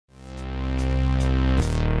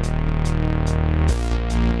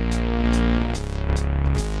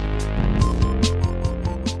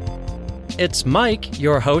it's Mike,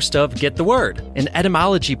 your host of Get the Word, an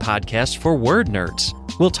etymology podcast for word nerds.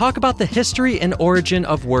 We'll talk about the history and origin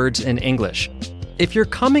of words in English. If you're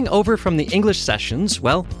coming over from the English sessions,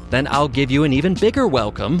 well, then I'll give you an even bigger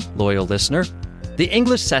welcome, loyal listener. The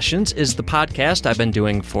English Sessions is the podcast I've been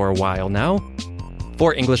doing for a while now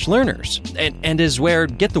for English learners, and is where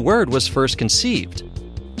Get the Word was first conceived.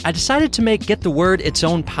 I decided to make Get the Word its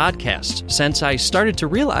own podcast since I started to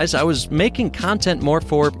realize I was making content more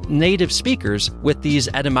for native speakers with these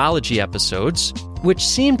etymology episodes, which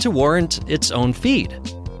seemed to warrant its own feed.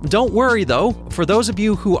 Don't worry though, for those of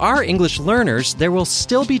you who are English learners, there will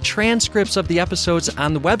still be transcripts of the episodes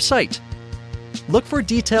on the website. Look for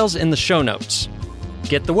details in the show notes.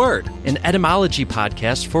 Get the Word, an etymology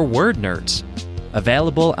podcast for word nerds.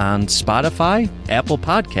 Available on Spotify, Apple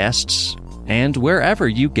Podcasts, and wherever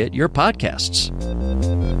you get your podcasts.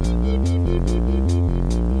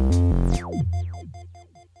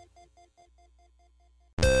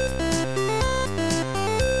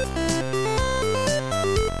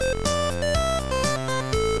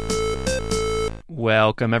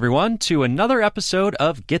 Welcome, everyone, to another episode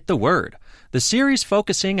of Get the Word, the series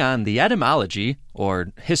focusing on the etymology,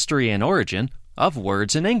 or history and origin, of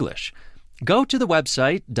words in English. Go to the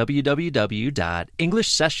website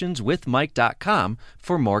www.englishsessionswithmike.com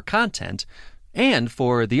for more content and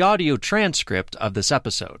for the audio transcript of this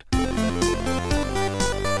episode.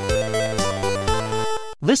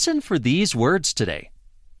 Listen for these words today.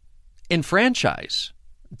 Enfranchise.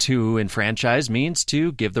 To enfranchise means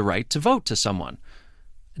to give the right to vote to someone.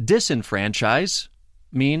 Disenfranchise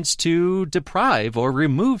means to deprive or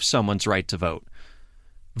remove someone's right to vote.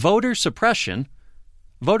 Voter suppression.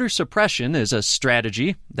 Voter suppression is a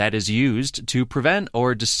strategy that is used to prevent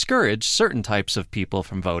or discourage certain types of people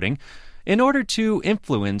from voting in order to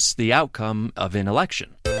influence the outcome of an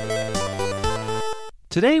election.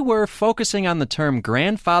 Today we're focusing on the term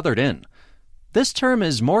grandfathered in. This term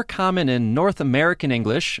is more common in North American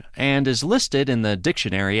English and is listed in the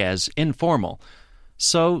dictionary as informal.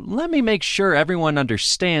 So let me make sure everyone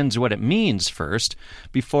understands what it means first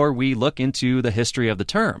before we look into the history of the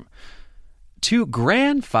term. To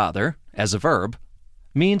grandfather, as a verb,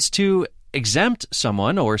 means to exempt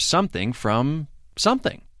someone or something from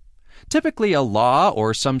something. Typically a law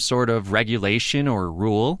or some sort of regulation or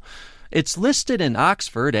rule. It's listed in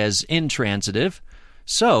Oxford as intransitive,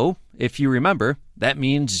 so, if you remember, that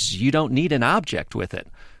means you don't need an object with it.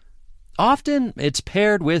 Often it's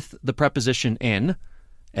paired with the preposition in,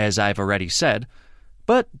 as I've already said,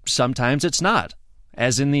 but sometimes it's not.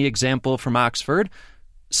 As in the example from Oxford,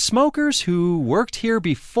 smokers who worked here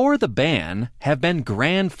before the ban have been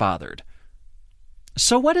grandfathered.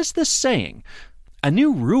 So what is this saying? A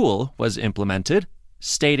new rule was implemented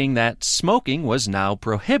stating that smoking was now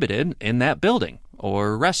prohibited in that building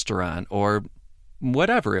or restaurant or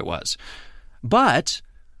whatever it was. But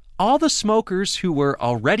all the smokers who were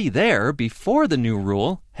already there before the new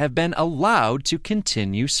rule have been allowed to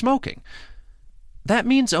continue smoking. That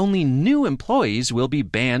means only new employees will be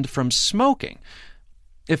banned from smoking.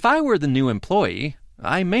 If I were the new employee,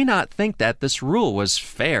 I may not think that this rule was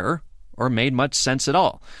fair or made much sense at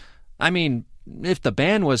all. I mean, if the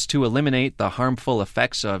ban was to eliminate the harmful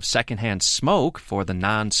effects of secondhand smoke for the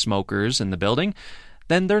non-smokers in the building,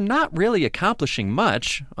 then they're not really accomplishing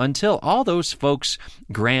much until all those folks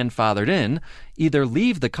grandfathered in either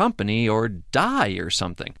leave the company or die or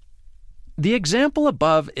something. The example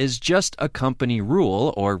above is just a company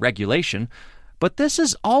rule or regulation, but this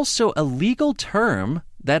is also a legal term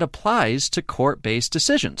that applies to court-based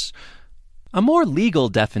decisions. A more legal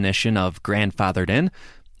definition of grandfathered in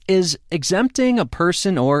is exempting a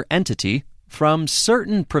person or entity from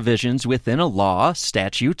certain provisions within a law,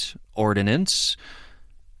 statute, ordinance.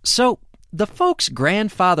 So, the folks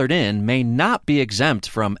grandfathered in may not be exempt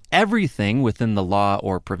from everything within the law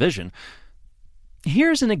or provision.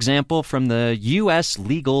 Here's an example from the U.S.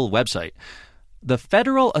 legal website. The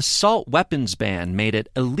federal assault weapons ban made it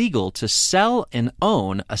illegal to sell and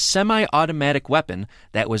own a semi-automatic weapon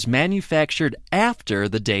that was manufactured after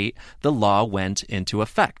the date the law went into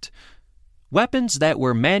effect. Weapons that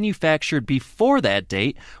were manufactured before that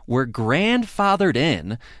date were grandfathered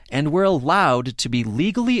in and were allowed to be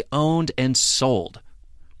legally owned and sold.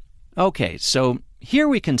 Okay, so here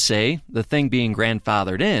we can say the thing being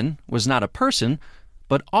grandfathered in was not a person,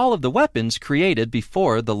 but all of the weapons created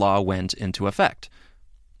before the law went into effect.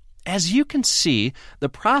 As you can see, the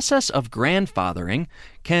process of grandfathering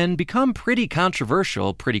can become pretty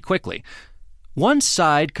controversial pretty quickly. One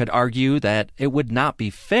side could argue that it would not be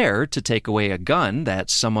fair to take away a gun that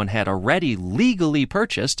someone had already legally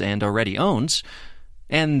purchased and already owns.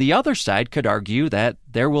 And the other side could argue that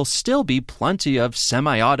there will still be plenty of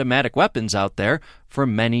semi-automatic weapons out there for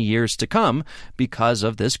many years to come because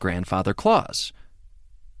of this grandfather clause.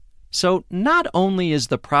 So not only is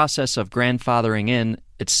the process of grandfathering in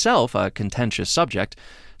itself a contentious subject,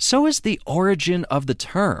 so is the origin of the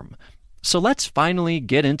term. So let's finally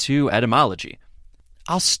get into etymology.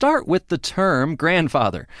 I'll start with the term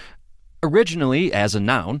grandfather. Originally, as a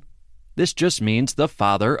noun, this just means the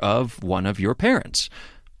father of one of your parents.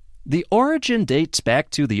 The origin dates back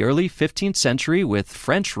to the early 15th century with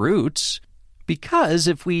French roots, because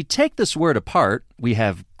if we take this word apart, we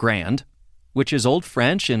have grand, which is Old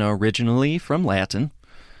French and originally from Latin.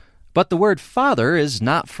 But the word father is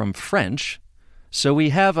not from French, so we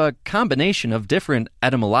have a combination of different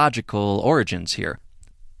etymological origins here.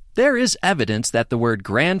 There is evidence that the word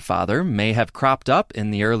grandfather may have cropped up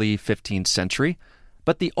in the early 15th century,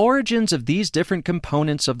 but the origins of these different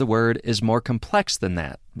components of the word is more complex than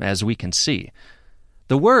that, as we can see.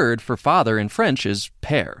 The word for father in French is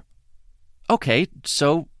père. Okay,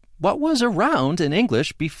 so what was around in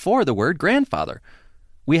English before the word grandfather?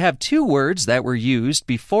 We have two words that were used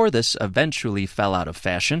before this eventually fell out of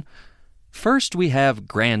fashion. First, we have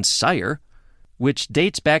grandsire, which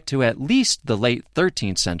dates back to at least the late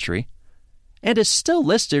 13th century, and is still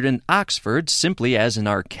listed in Oxford simply as an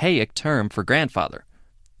archaic term for grandfather.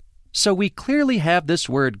 So we clearly have this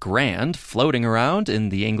word grand floating around in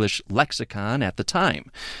the English lexicon at the time.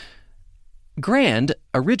 Grand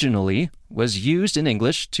originally was used in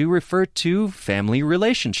English to refer to family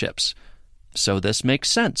relationships. So this makes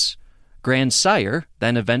sense. Grandsire,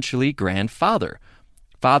 then eventually grandfather.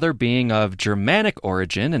 Father being of Germanic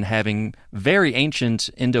origin and having very ancient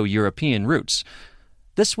Indo-European roots.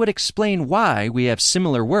 This would explain why we have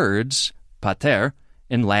similar words, pater,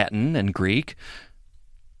 in Latin and Greek.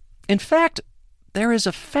 In fact, there is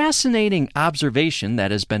a fascinating observation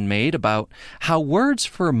that has been made about how words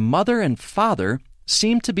for mother and father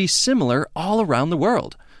seem to be similar all around the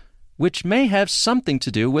world, which may have something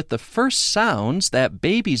to do with the first sounds that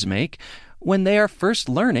babies make when they are first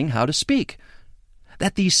learning how to speak.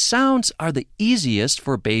 That these sounds are the easiest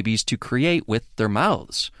for babies to create with their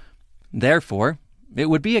mouths. Therefore, it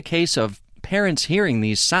would be a case of parents hearing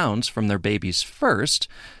these sounds from their babies first,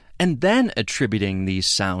 and then attributing these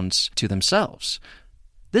sounds to themselves.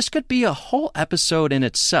 This could be a whole episode in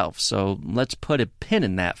itself, so let's put a pin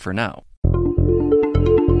in that for now.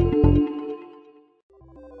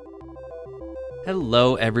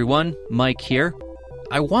 Hello everyone, Mike here.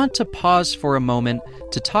 I want to pause for a moment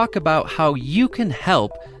to talk about how you can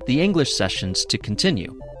help the English sessions to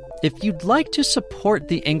continue. If you'd like to support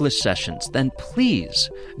the English sessions, then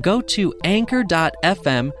please go to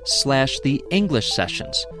anchor.fm/the English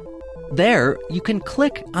sessions. There, you can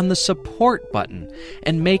click on the support button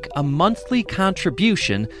and make a monthly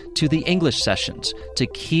contribution to the English sessions to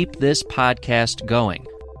keep this podcast going.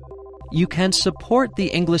 You can support the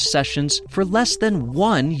English sessions for less than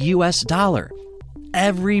 $1.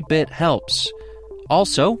 Every bit helps.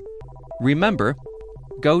 Also, remember,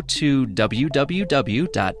 go to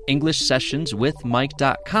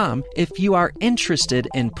www.englishsessionswithmike.com if you are interested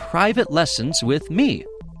in private lessons with me,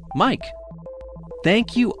 Mike.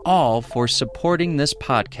 Thank you all for supporting this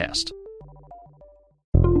podcast.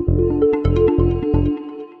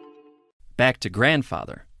 Back to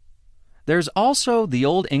grandfather. There's also the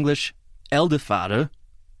Old English eldevader.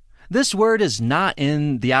 This word is not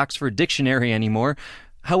in the Oxford Dictionary anymore.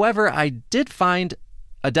 However, I did find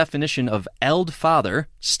a definition of eldfather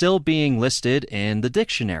still being listed in the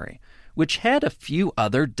dictionary, which had a few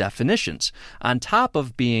other definitions, on top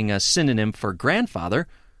of being a synonym for grandfather,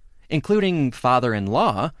 including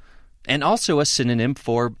father-in-law, and also a synonym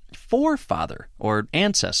for forefather or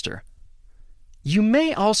ancestor. You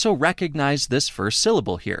may also recognize this first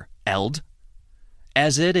syllable here, eld,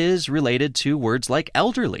 as it is related to words like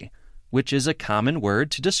elderly, which is a common word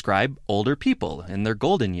to describe older people in their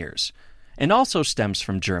golden years, and also stems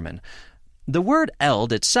from German. The word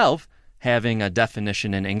eld itself, having a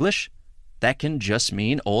definition in English, that can just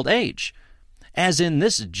mean old age. As in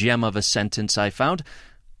this gem of a sentence I found,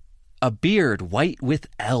 a beard white with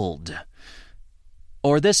eld.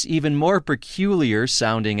 Or this even more peculiar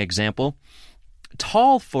sounding example,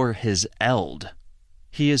 tall for his eld.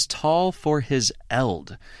 He is tall for his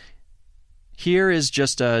eld. Here is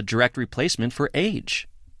just a direct replacement for age.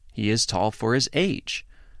 He is tall for his age.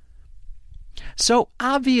 So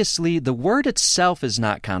obviously the word itself is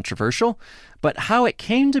not controversial, but how it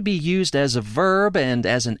came to be used as a verb and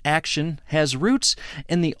as an action has roots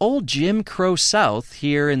in the old Jim Crow South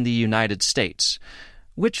here in the United States.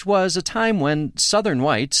 which was a time when Southern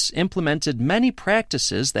whites implemented many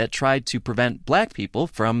practices that tried to prevent black people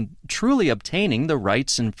from truly obtaining the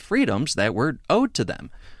rights and freedoms that were owed to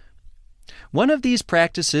them. One of these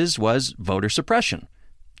practices was voter suppression.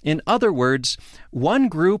 In other words, one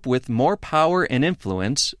group with more power and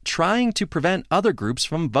influence trying to prevent other groups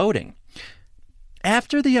from voting.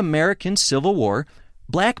 After the American Civil War,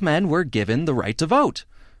 black men were given the right to vote.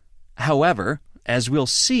 However, as we'll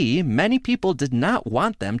see, many people did not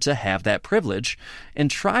want them to have that privilege and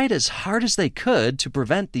tried as hard as they could to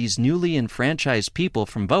prevent these newly enfranchised people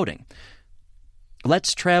from voting.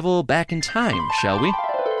 Let's travel back in time, shall we?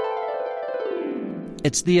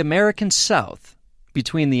 It's the American South,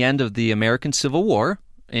 between the end of the American Civil War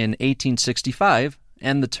in 1865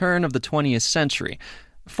 and the turn of the 20th century.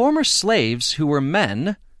 Former slaves who were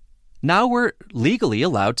men now were legally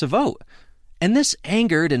allowed to vote, and this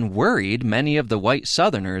angered and worried many of the white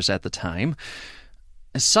Southerners at the time.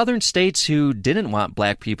 Southern states who didn't want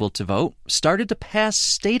black people to vote started to pass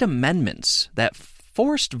state amendments that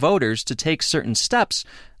forced voters to take certain steps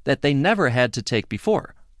that they never had to take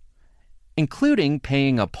before, including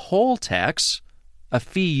paying a poll tax, a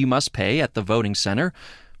fee you must pay at the voting center,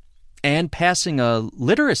 and passing a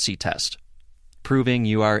literacy test, proving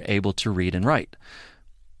you are able to read and write.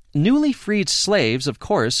 Newly freed slaves, of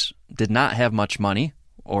course, did not have much money,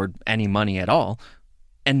 or any money at all,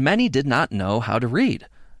 and many did not know how to read.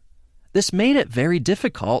 This made it very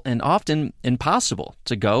difficult and often impossible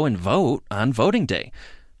to go and vote on voting day.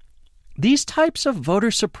 These types of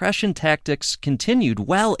voter suppression tactics continued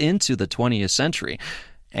well into the 20th century,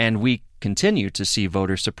 and we continue to see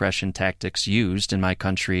voter suppression tactics used in my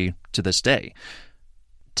country to this day.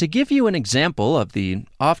 To give you an example of the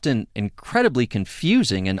often incredibly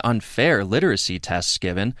confusing and unfair literacy tests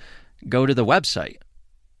given, go to the website,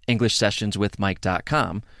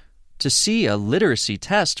 EnglishSessionsWithMike.com, to see a literacy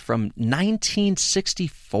test from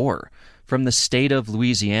 1964 from the state of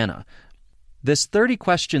Louisiana. This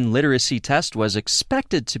 30-question literacy test was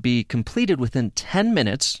expected to be completed within 10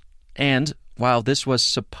 minutes, and while this was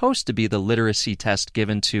supposed to be the literacy test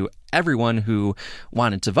given to everyone who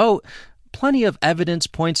wanted to vote, plenty of evidence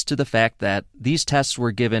points to the fact that these tests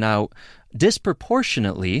were given out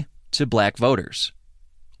disproportionately to black voters,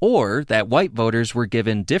 or that white voters were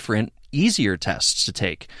given different, easier tests to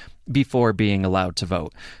take before being allowed to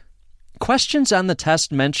vote. Questions on the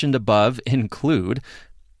test mentioned above include: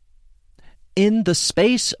 in the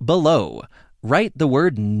space below, write the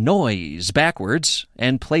word noise backwards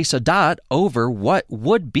and place a dot over what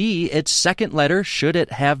would be its second letter should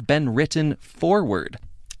it have been written forward.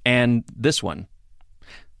 And this one.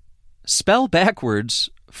 Spell backwards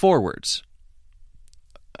forwards.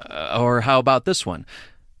 Or how about this one?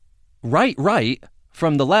 Write right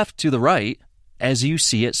from the left to the right as you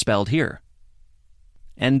see it spelled here.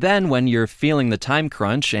 And then when you're feeling the time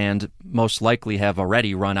crunch and most likely have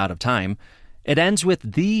already run out of time, it ends with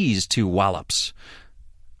these two wallops.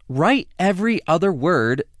 Write every other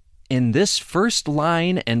word in this first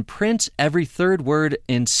line and print every third word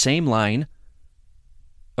in same line.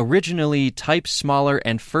 Originally type smaller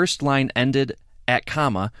and first line ended at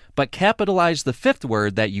comma, but capitalize the fifth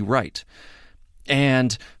word that you write.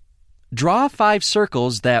 And draw 5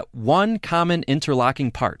 circles that one common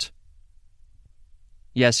interlocking part.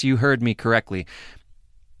 Yes, you heard me correctly.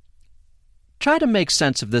 Try to make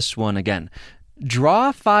sense of this one again.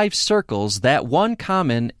 Draw 5 circles that one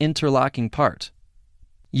common interlocking part.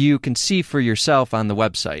 You can see for yourself on the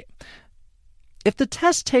website. If the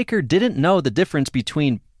test taker didn't know the difference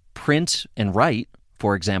between print and write,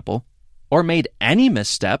 for example, or made any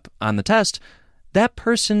misstep on the test, that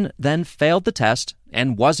person then failed the test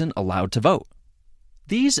and wasn't allowed to vote.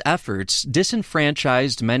 These efforts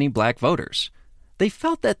disenfranchised many black voters. They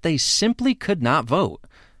felt that they simply could not vote.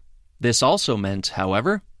 This also meant,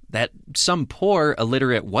 however, that some poor,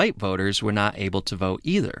 illiterate white voters were not able to vote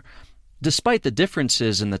either, despite the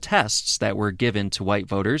differences in the tests that were given to white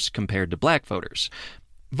voters compared to black voters.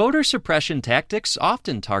 Voter suppression tactics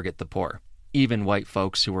often target the poor, even white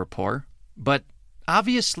folks who were poor, but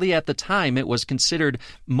obviously at the time it was considered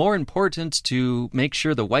more important to make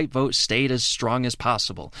sure the white vote stayed as strong as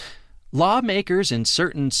possible. Lawmakers in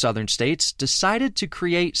certain southern states decided to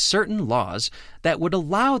create certain laws that would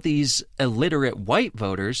allow these illiterate white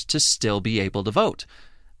voters to still be able to vote.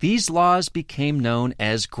 These laws became known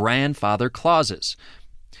as grandfather clauses.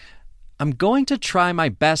 I'm going to try my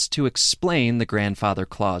best to explain the grandfather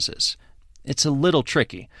clauses. It's a little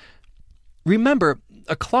tricky. Remember,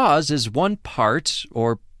 a clause is one part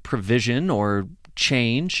or provision or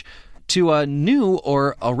change to a new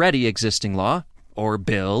or already existing law, or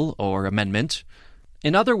bill, or amendment.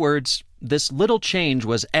 In other words, this little change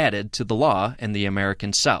was added to the law in the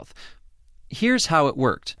American South. Here's how it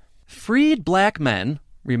worked. Freed black men,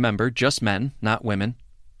 remember, just men, not women,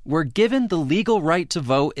 were given the legal right to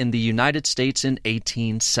vote in the United States in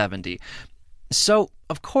 1870. So,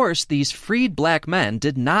 of course, these freed black men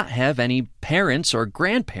did not have any parents or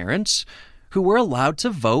grandparents who were allowed to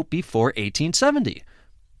vote before 1870.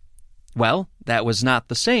 Well, that was not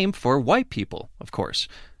the same for white people, of course.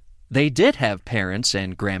 They did have parents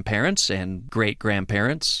and grandparents and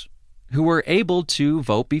great-grandparents who were able to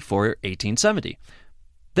vote before 1870.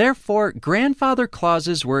 Therefore, grandfather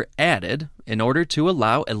clauses were added in order to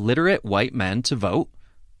allow illiterate white men to vote,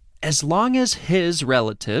 as long as his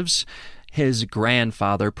relatives, his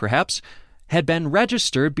grandfather perhaps, had been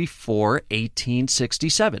registered before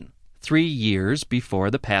 1867, 3 years before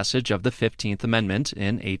the passage of the 15th Amendment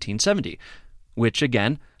in 1870, which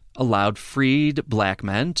again allowed freed black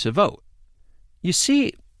men to vote. You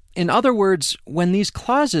see, in other words, when these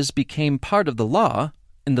clauses became part of the law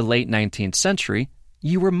in the late 19th century,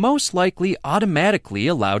 you were most likely automatically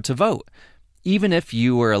allowed to vote, even if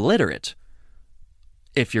you were illiterate,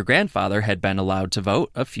 if your grandfather had been allowed to vote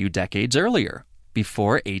a few decades earlier,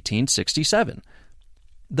 before 1867.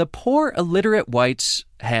 The poor illiterate whites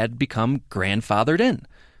had become grandfathered in.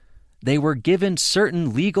 They were given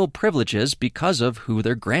certain legal privileges because of who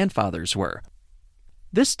their grandfathers were.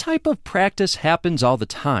 This type of practice happens all the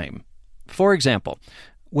time. For example,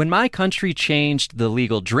 when my country changed the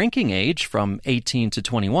legal drinking age from 18 to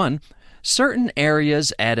 21, certain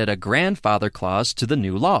areas added a grandfather clause to the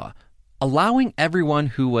new law, allowing everyone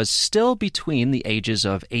who was still between the ages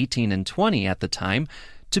of 18 and 20 at the time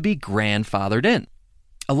to be grandfathered in,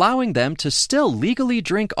 allowing them to still legally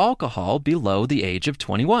drink alcohol below the age of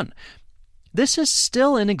 21. This is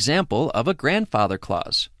still an example of a grandfather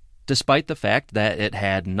clause, despite the fact that it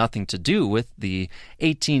had nothing to do with the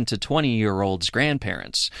 18 to 20-year-old's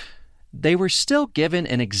grandparents. They were still given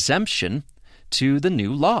an exemption to the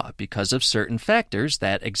new law because of certain factors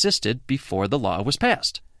that existed before the law was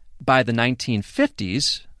passed. By the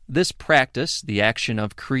 1950s, this practice, the action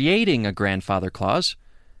of creating a grandfather clause,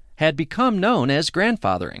 had become known as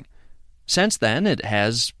grandfathering. Since then, it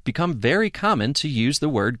has become very common to use the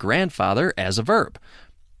word grandfather as a verb.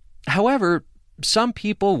 However, some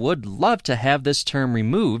people would love to have this term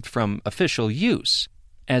removed from official use.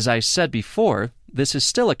 As I said before, this is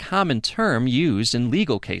still a common term used in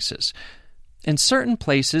legal cases. In certain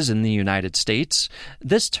places in the United States,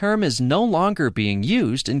 this term is no longer being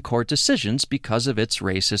used in court decisions because of its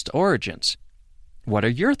racist origins. What are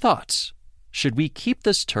your thoughts? Should we keep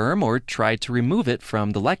this term or try to remove it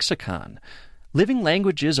from the lexicon? Living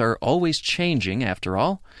languages are always changing, after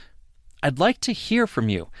all. I'd like to hear from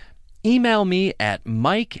you. Email me at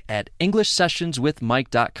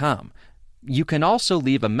mike@englishsessionswithmike.com. You can also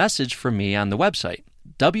leave a message for me on the website,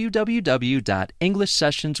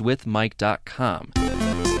 www.englishsessionswithmike.com.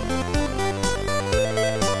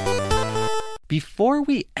 Before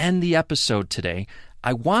we end the episode today,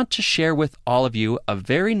 I want to share with all of you a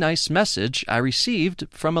very nice message I received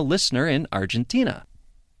from a listener in Argentina.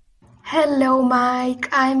 Hello, Mike.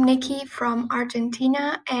 I'm Nikki from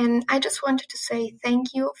Argentina, and I just wanted to say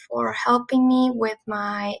thank you for helping me with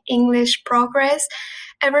my English progress.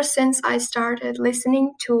 Ever since I started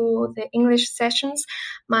listening to the English sessions,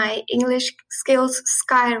 my English skills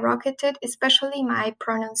skyrocketed, especially my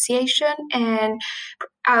pronunciation and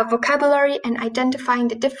vocabulary and identifying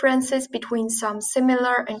the differences between some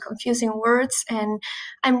similar and confusing words. And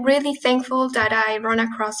I'm really thankful that I run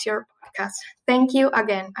across your podcast. Thank you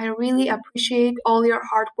again. I really appreciate all your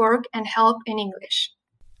hard work and help in English.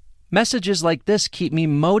 Messages like this keep me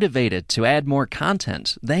motivated to add more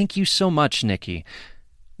content. Thank you so much, Nikki.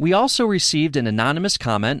 We also received an anonymous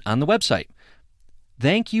comment on the website.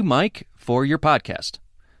 Thank you, Mike, for your podcast.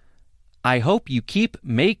 I hope you keep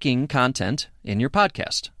making content in your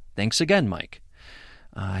podcast. Thanks again, Mike.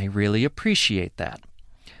 I really appreciate that.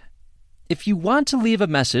 If you want to leave a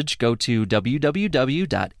message, go to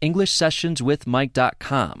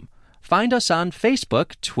www.englishsessionswithmike.com. Find us on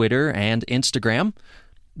Facebook, Twitter, and Instagram.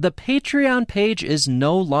 The Patreon page is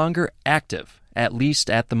no longer active, at least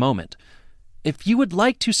at the moment. If you would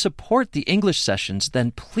like to support the English sessions,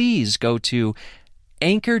 then please go to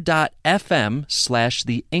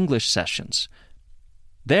anchor.fm/theenglishsessions.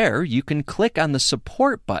 There, you can click on the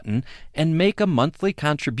support button and make a monthly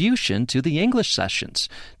contribution to the English sessions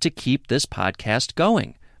to keep this podcast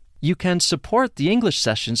going. You can support the English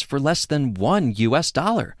sessions for less than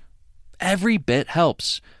 $1. Every bit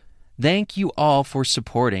helps. Thank you all for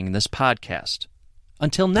supporting this podcast.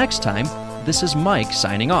 Until next time, this is Mike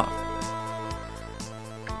signing off.